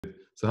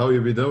So how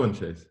you been doing,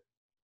 Chase?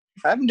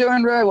 I've been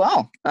doing very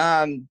well.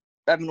 I've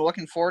been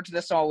looking forward to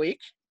this all week.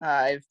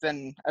 I've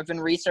been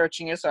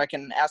researching it so I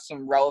can ask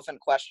some relevant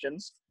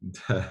questions.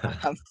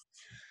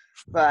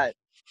 But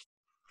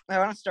I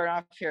want to start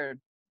off here.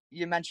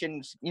 You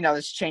mentioned,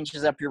 this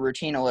changes up your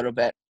routine a little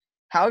bit.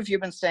 How have you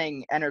been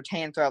staying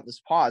entertained throughout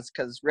this pause?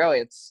 Because really,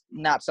 it's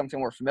not something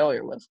we're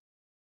familiar with.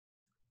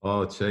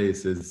 Oh,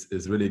 Chase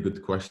is really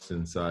good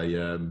questions.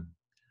 There's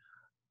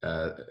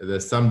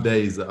some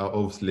days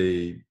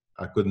obviously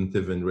I couldn't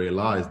even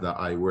realize that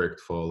I worked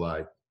for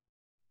like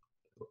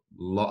a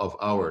lot of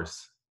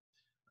hours,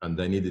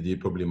 and I needed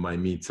probably my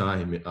me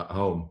time at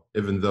home,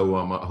 even though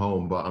I'm at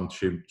home, but I'm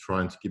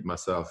trying to keep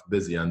myself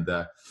busy. And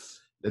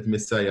let me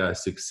say I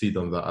succeed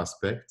on that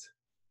aspect.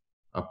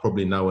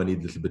 Probably now I need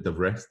a little bit of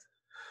rest.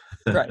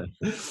 Right.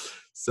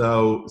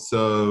 So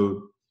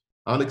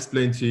I'll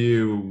explain to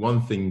you one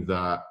thing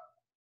that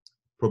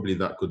probably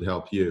that could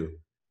help you.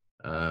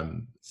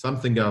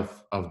 Something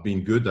I've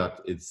been good at,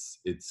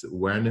 it's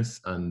awareness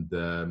and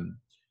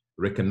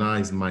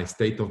recognize my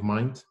state of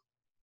mind.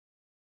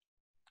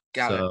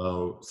 Got it.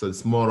 So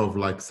it's more of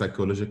like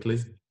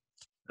psychological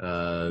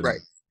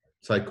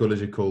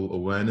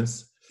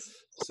awareness.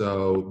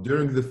 So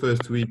during the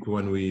first week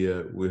when we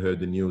heard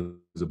the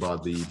news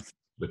about the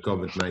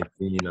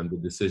COVID-19 and the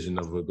decision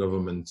of the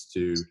government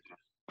to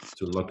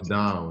lock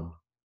down,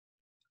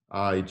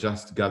 I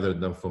just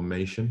gathered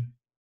information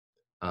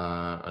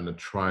and I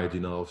tried,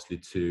 obviously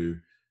to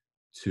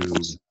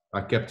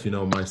I kept,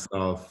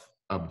 myself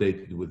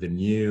updated with the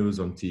news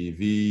on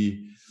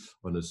TV,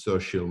 on the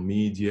social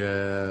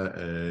media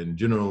and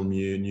general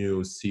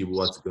news, see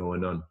what's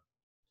going on.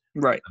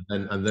 Right.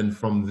 And then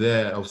from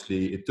there,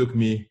 obviously,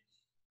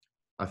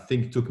 I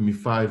think it took me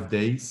 5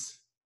 days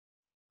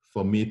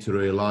for me to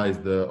realize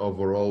the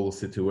overall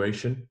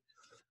situation.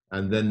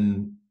 And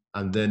then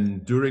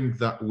during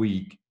that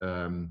week,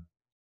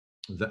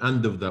 the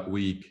end of that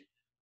week,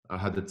 I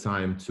had the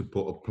time to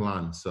put a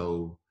plan.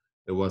 So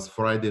it was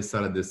Friday,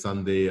 Saturday,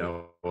 Sunday.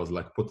 I was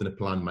like putting a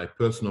plan, my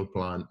personal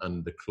plan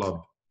and the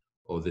club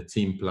or the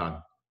team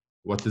plan.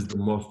 What is the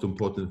most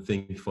important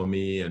thing for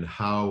me, and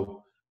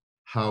how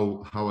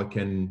I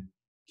can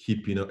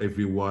keep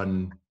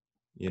everyone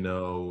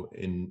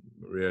in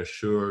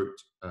reassured.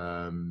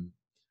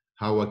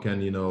 How I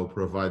can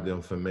provide the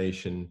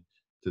information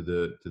to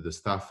the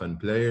staff and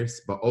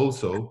players, but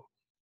also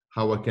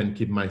how I can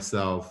keep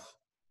myself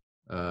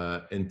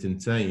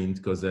entertained,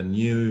 because I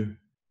knew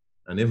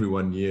and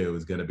everyone knew it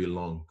was going to be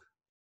long.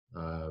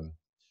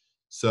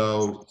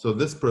 So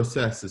this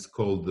process is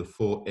called the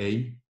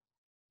 4A.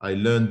 I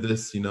learned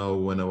this,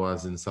 when I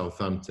was in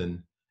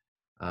Southampton,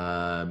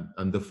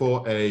 and the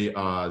 4A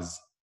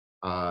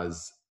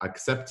as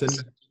accepting,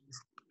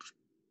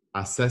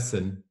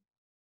 assessing,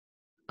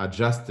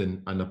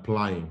 adjusting, and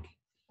applying.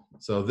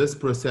 So this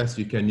process,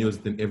 you can use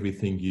it in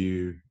everything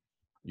you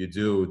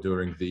do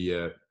during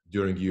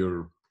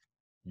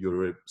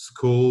your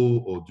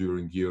school or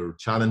during your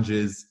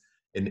challenges,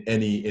 in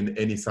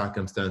any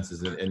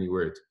circumstances, in any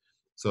word.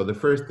 So the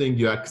first thing,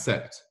 you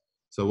accept.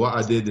 So what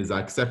I did is I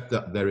accept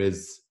that there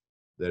is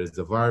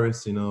a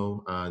virus,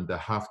 and I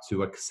have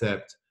to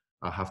accept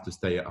I have to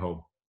stay at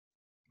home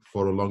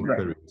for a long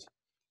period.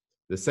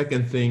 The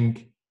second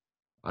thing,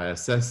 I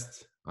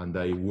assessed and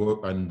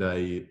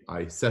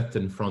I sat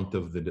in front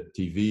of the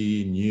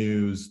TV,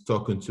 news,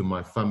 talking to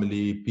my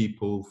family,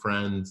 people,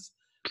 friends,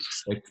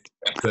 and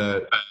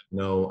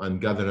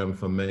gather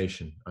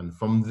information. And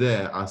from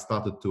there, I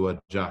started to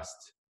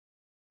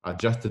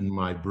adjusted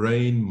my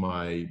brain,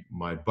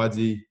 my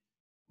body,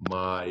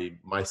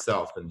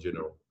 myself in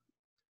general.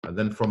 And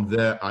then from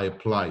there, I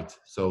applied.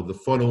 So the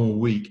following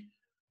week,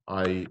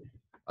 I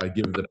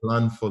give the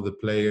plan for the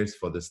players,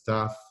 for the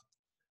staff,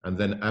 and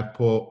then I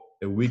put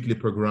a weekly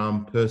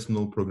program,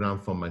 personal program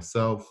for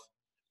myself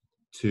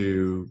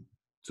to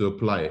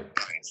apply it.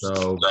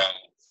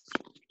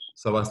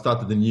 So I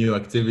started the new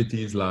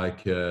activities,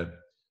 like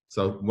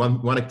so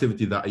one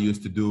activity that I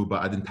used to do,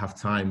 but I didn't have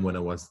time when I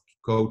was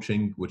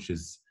coaching, which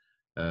is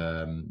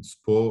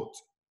sport.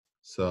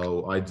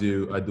 So I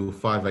do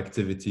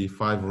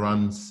 5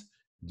 runs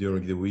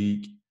during the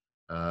week,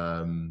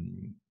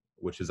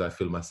 which is, I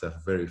feel myself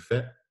very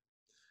fit.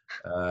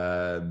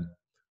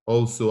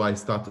 Also, I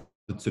started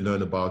to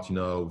learn about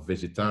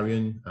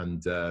vegetarian,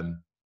 and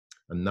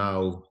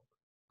now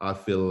I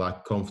feel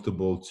like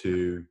comfortable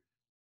to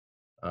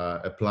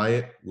apply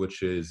it,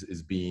 which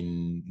is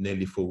been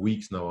nearly 4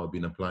 weeks now. I've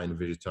been applying a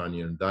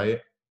vegetarian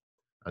diet,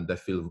 and I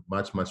feel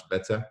much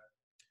better.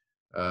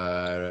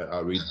 I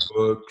read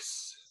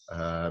books.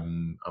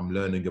 I'm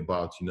learning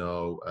about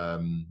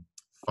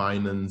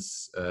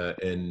finance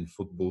in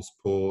football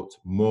sport,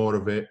 more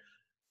of it,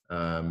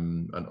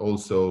 and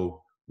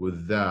also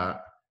with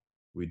that,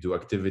 we do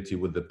activity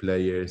with the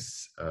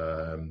players.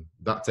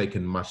 That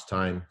taken much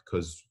time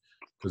because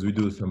we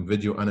do some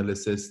video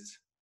analysis,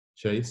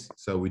 Chase.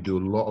 So we do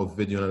a lot of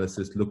video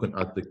analysis, looking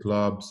at the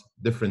clubs,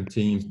 different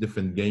teams,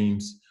 different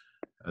games,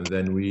 and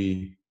then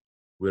we're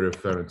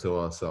referring to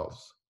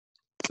ourselves.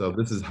 So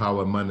this is how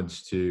I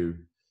managed to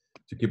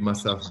to keep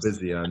myself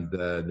busy. And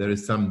there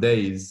is some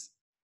days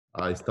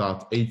I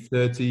start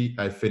 8:30,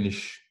 I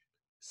finish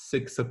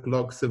 6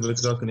 o'clock, 7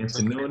 o'clock in the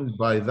afternoon.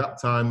 By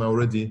that time, I'm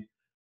already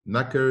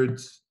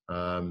knackered,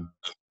 and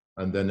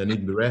then I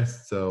need the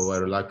rest, so I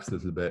relax a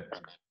little bit.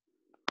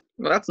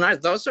 Well, that's nice.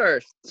 Those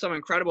are some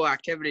incredible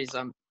activities.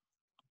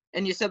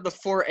 And you said the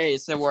 4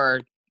 A's. There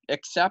were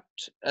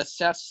accept,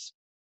 assess,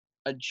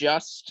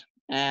 adjust,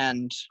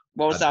 and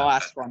what was that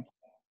last one?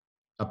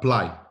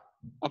 Apply.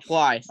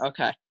 Apply.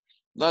 Okay.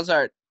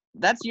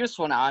 That's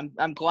useful now.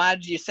 I'm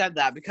glad you said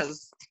that,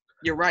 because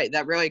you're right.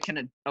 That really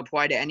can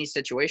apply to any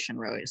situation,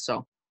 really.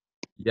 So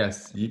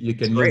Yes, you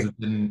can use it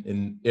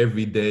in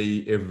every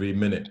day, every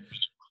minute.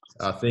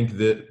 I think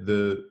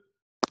the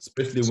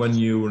especially when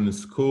you're in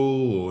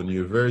school or in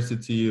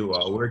university or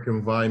a work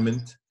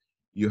environment,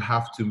 you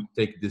have to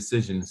take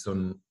decisions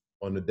on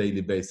a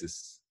daily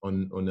basis,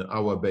 on an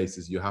hour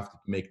basis. You have to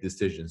make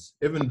decisions,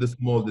 even the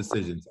small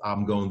decisions.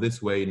 I'm going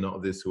this way,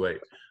 not this way.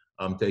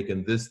 I'm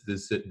taking this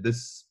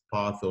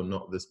path or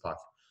not this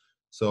path.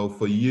 So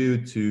for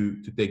you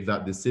to take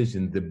that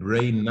decision, the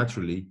brain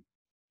naturally,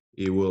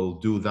 it will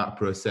do that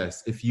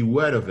process. If you're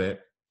aware of it,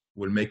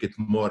 will make it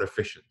more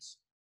efficient.